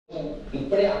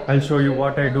I'll show you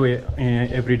what I do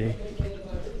every day.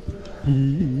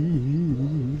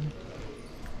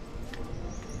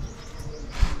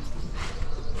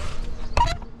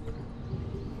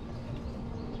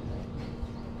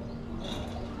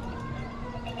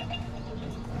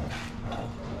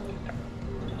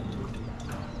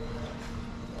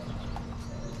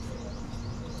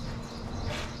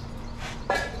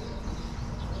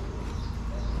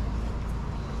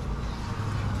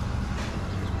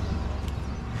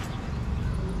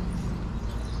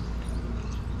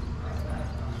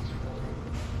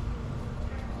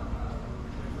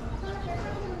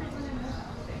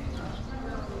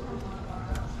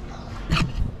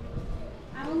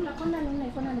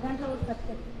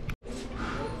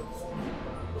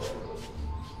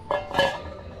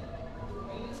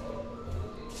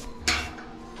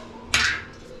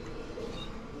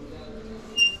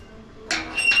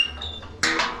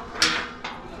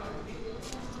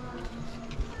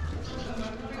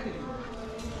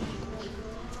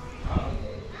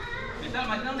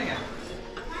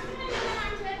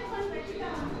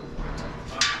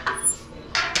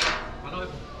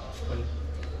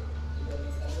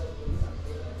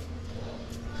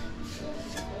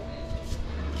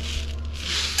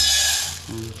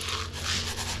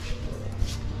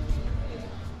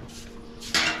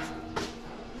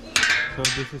 So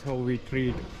this is how we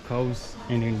treat cows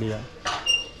in India.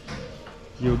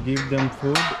 You give them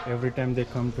food every time they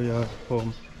come to your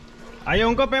home. Ayo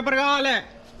unko paper kawale.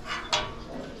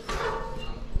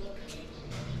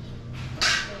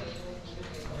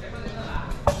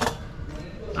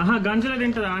 Aha ganjala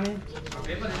tintada ani.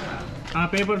 Ah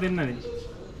paper tinnadi.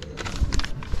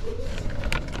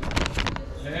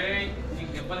 Hey,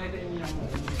 నీకు దెబ్బలైతే నీ అమ్మ.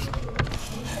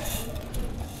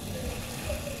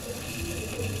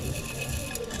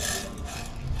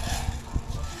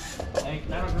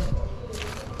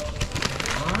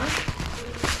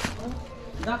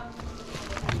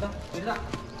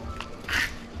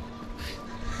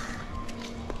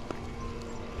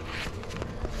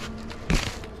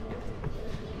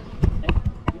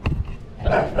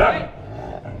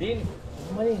 Din,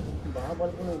 mari, bawa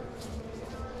balkon.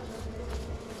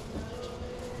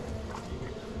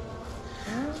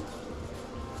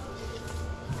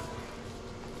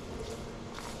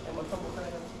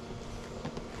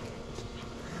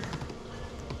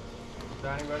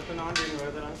 దానికి పెడుతున్నాను దీన్ని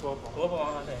పెడుతున్నాను కోపం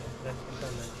అంటే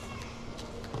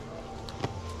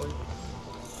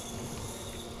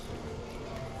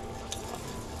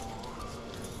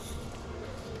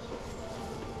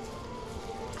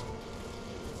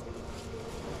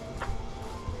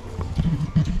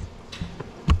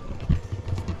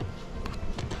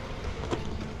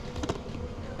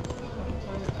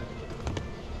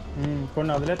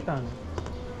కొన్ని వదిలేస్తాను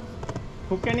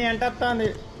కుక్కని ఎంత వస్తుంది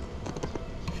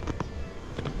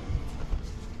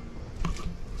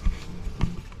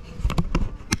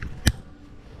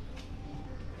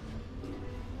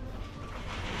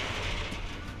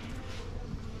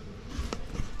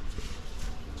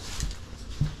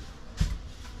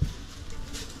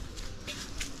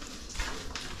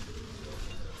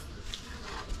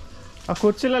ఆ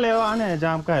కుర్చీలో లేవా అనే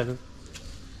జామకాయలు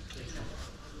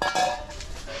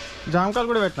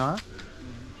కూడా పెట్టినా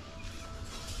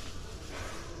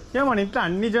ఏమన్నా ఇంట్లో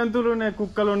అన్ని జంతువులు ఉన్నాయి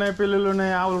కుక్కలు ఉన్నాయి పిల్లులు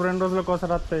ఉన్నాయి ఆవులు 2 రోజులకు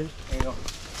ఒకసారి వస్తాయి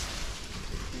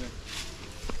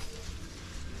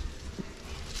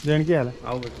దేనికి ఇవ్వాలి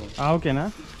ఆవుకేనా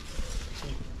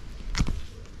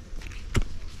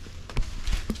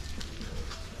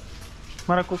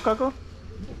మరి కుక్కకు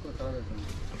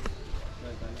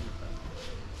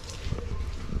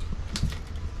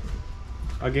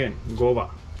అగైన్ గోవా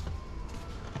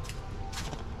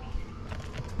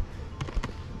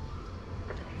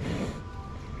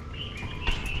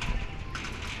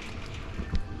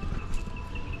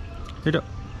ఇటు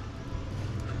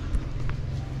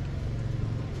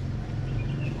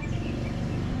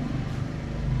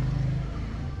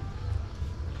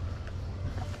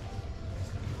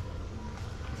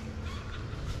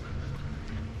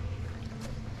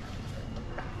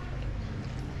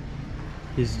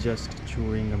he's just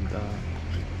chewing up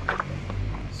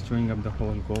the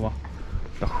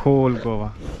whole Goa.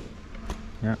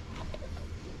 Yeah.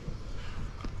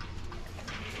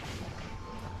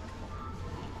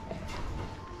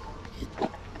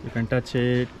 You can touch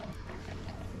it.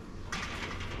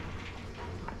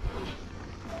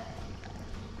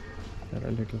 There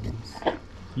are little ones.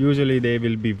 Usually they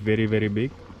will be very, very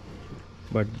big,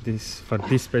 but for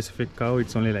this specific cow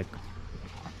it's only like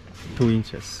 2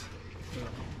 inches.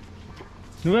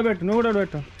 నువ్వే పెట్టు నువ్వు కూడా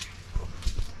పెట్టు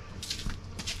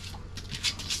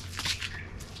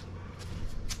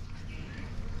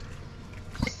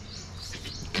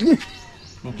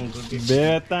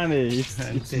Betane,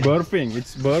 it's burping,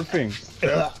 it's burping.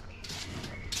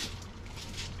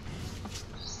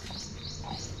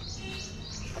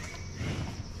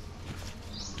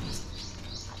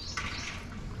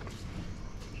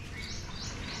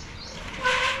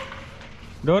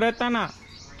 Doretana.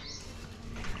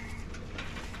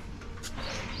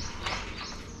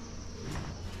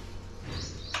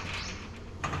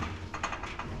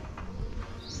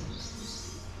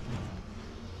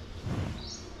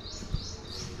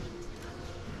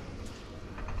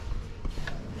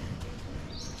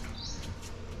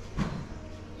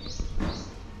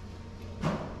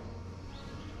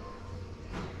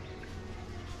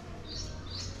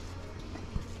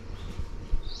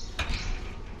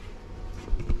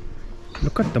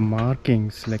 Look at the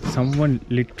markings, like someone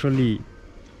literally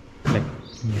like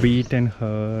beaten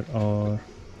her, or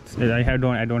I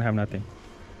don't have nothing,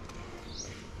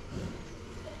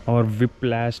 or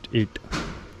whiplashed it,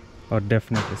 or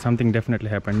definitely something definitely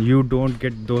happened. You don't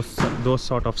get those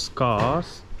sort of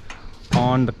scars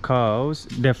on the cows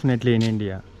definitely in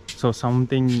India. So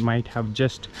something might have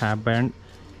just happened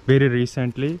very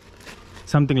recently,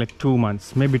 something like 2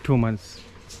 months, maybe 2 months.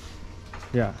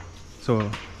 Yeah, so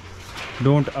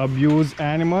don't abuse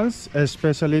animals,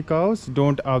 especially cows.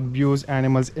 Don't abuse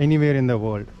animals anywhere in the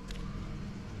world.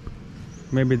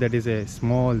 Maybe that is a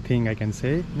small thing I can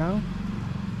say now.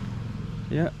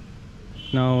 Yeah,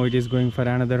 now it is going for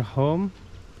another home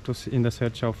in the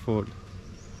search of food.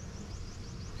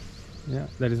 Yeah,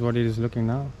 that is what it is looking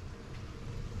now.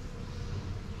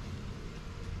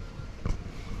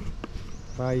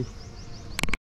 Bye.